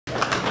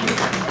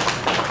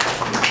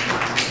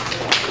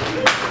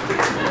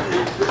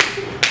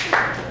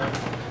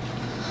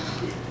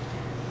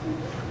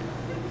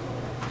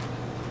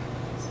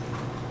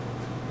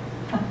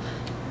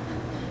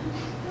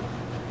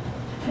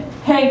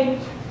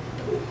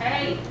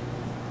Hey.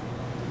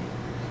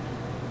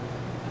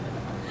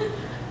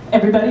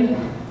 Everybody?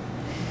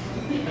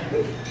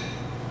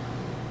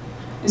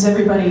 Is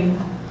everybody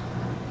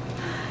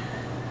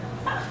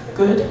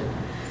good?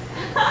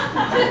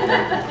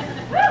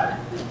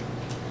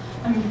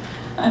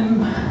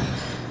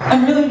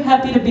 I'm really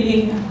happy to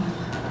be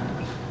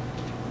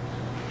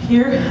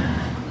here.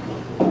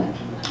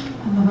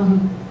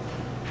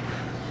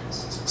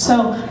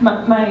 So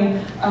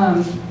my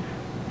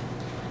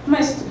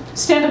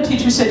stand-up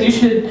teacher said you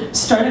should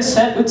start a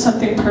set with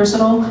something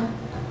personal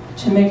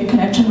to make a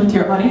connection with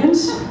your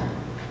audience.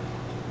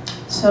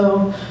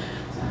 So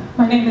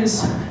my name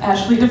is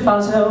Ashleigh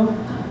DeFazzo.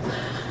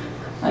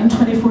 I'm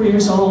 24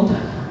 years old.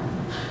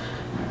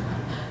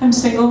 I'm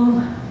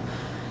single,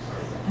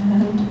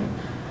 and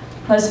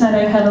last night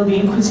I had a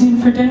lean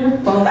cuisine for dinner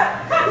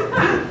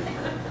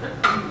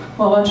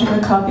while watching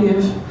a copy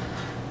of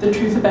The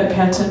Truth About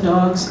Cats and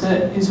Dogs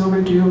that is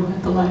overdue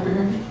at the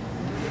library.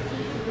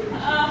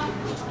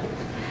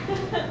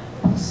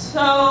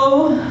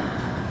 So,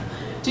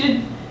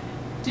 did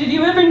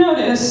you ever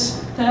notice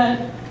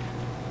that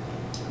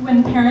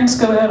when parents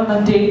go out on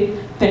a date,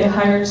 they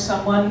hire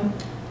someone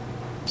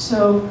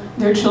so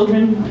their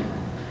children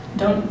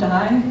don't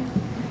die?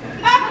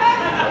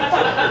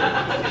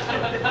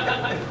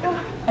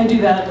 I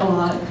do that a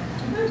lot.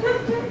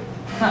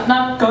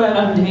 Not go out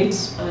on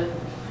dates, but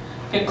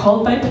get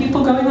called by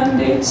people going on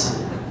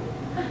dates.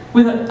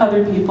 With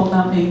other people,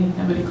 not me.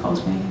 Nobody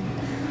calls me.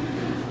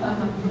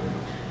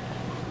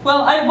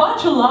 Well, I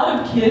watch a lot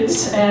of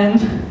kids, and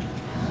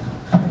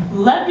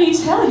let me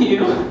tell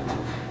you,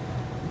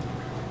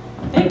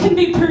 they can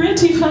be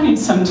pretty funny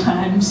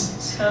sometimes.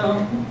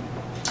 So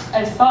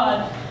I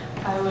thought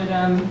I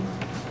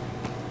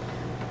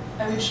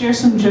would share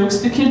some jokes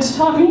the kids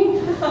taught me.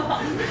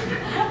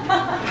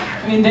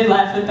 I mean, they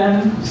laugh at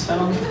them, so.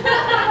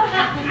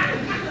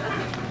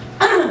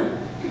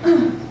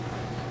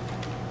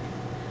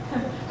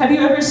 Have you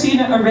ever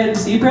seen a red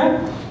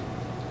zebra?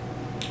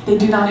 They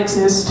do not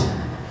exist.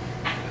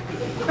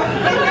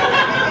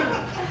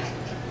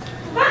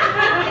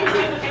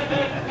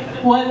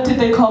 What did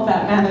they call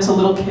Batman as a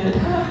little kid?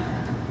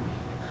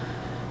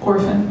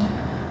 Orphaned.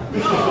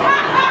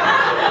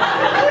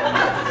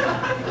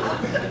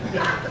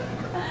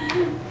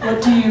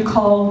 What do you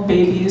call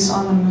babies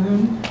on the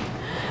moon?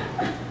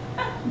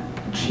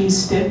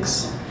 Cheese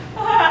sticks.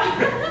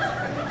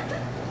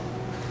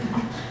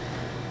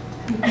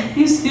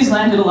 These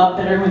landed a lot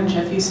better when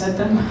Jeffy said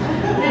them.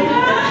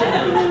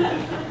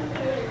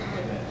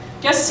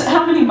 Guess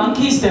how many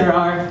monkeys there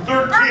are?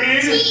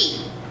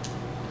 13!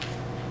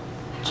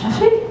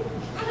 Jeffy?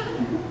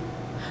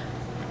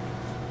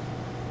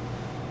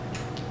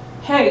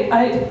 Hey,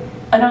 I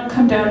don't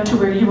come down to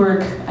where you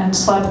work and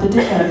slap the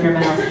dick out of your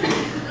mouth.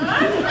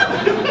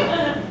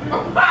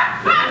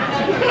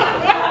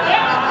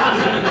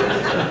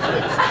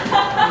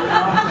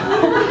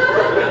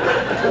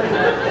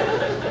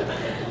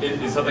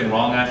 Is something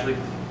wrong, Ashleigh?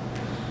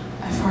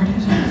 I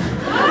farted.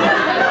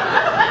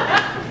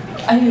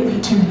 I ate way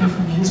too many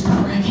Fumias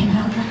before I came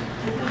out.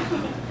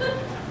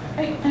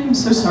 I'm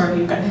so sorry,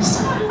 you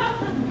guys.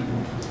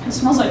 It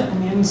smells like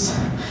onions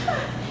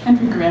and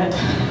regret.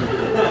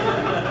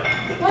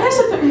 Why is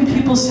it that when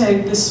people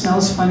say, "this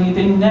smells funny,"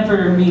 they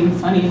never mean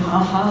funny,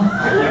 haha?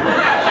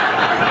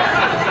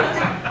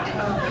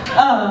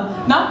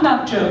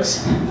 Knock-knock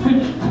jokes.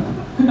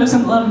 Who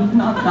doesn't love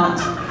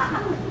knock-knocks?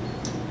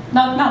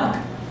 Knock-knock.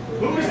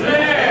 Who's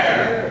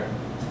there?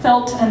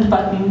 Felt and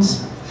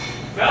buttons.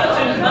 Felt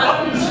and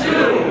buttons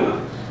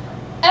too.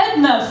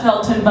 Edna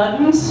Felt and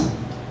buttons.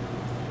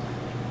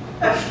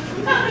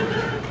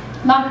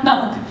 Knock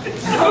knock. Who's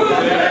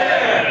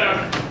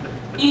there?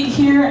 Eat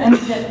here and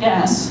get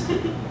gas.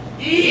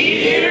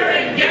 Eat here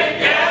and get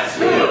gas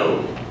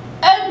who?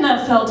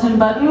 Edna Felt and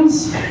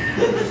buttons.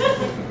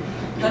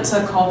 That's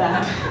a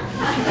callback.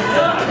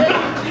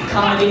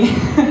 Comedy.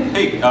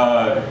 Hey,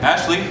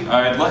 Ashleigh,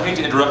 I'd hate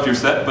to interrupt your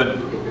set, but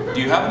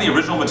do you have any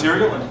original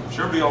material? I'm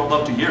sure we all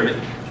love to hear it.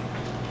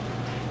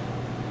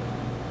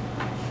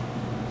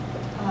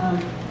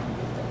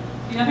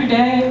 The other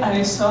day,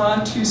 I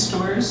saw two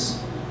stores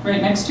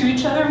right next to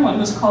each other. One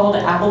was called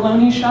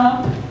Abalone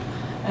Shop,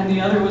 and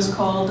the other was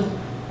called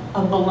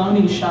a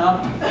Baloney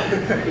Shop.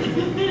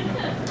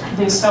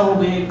 They sell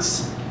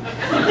wigs.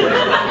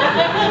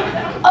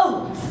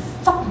 Oh,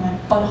 fuck my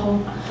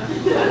butthole.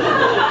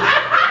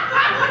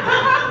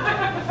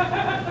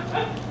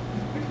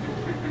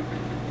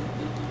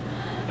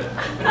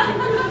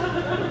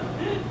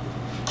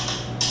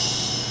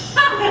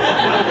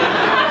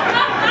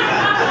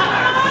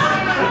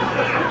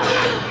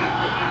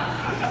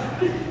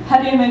 How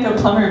do you make a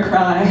plumber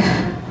cry?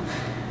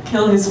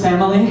 Kill his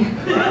family?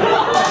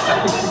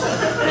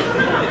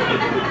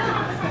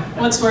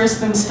 What's worse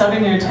than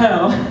stubbing your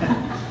toe?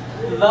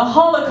 The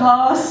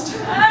Holocaust!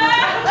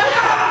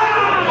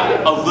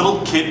 A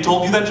little kid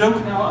told you that joke?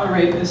 No, a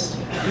rapist.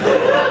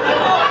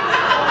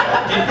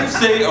 Did you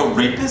say a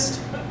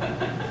rapist?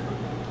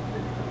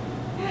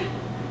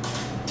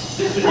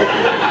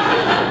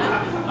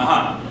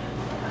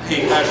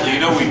 Hey, Ashleigh, you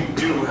know we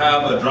do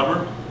have a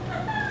drummer?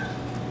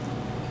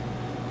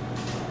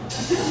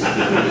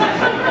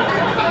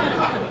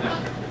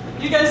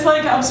 You guys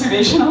like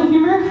observational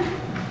humor?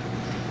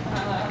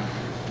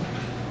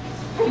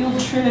 Field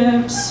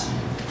trips,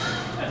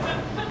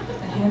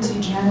 the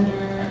handsy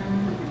janitor.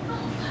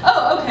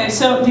 Oh, okay,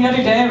 so the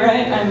other day,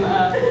 right,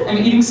 I'm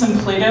eating some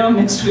Play-Doh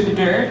mixed with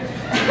dirt.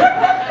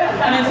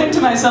 And I think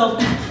to myself,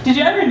 did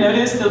you ever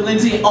notice that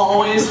Lindsay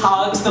always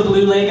hogs the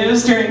blue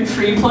Legos during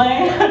free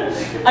play?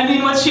 I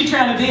mean, what's she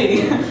trying to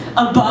be?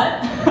 A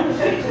butt?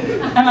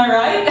 Am I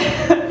right?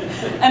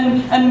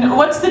 And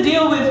what's the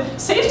deal with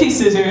safety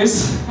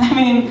scissors? I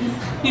mean,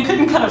 you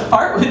couldn't cut a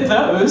fart with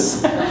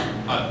those.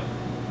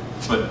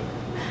 But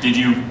did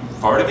you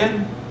fart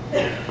again?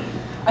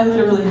 I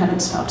literally haven't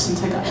stopped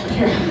since I got over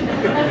here.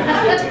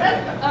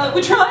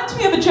 Which reminds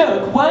me of a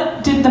joke.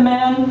 What did the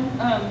man,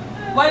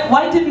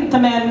 why didn't the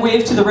man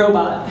wave to the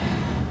robot?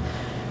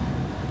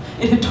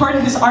 It had torn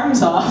his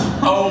arms off.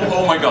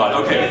 Oh my God,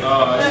 okay.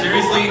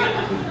 Seriously,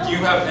 do you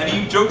have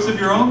any jokes of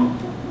your own?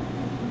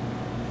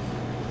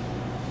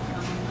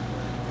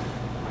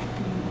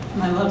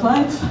 My love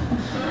life.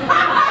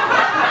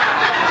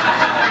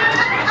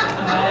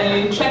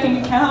 My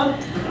checking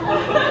account.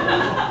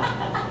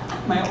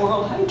 My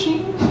oral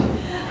hygiene.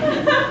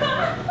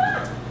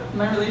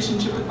 My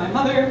relationship with my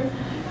mother.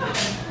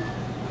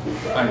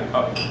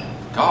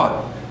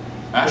 God.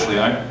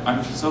 Ashleigh,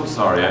 I'm so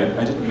sorry.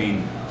 I didn't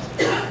mean...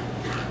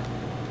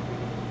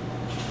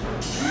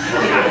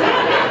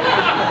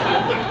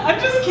 I'm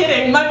just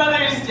kidding. My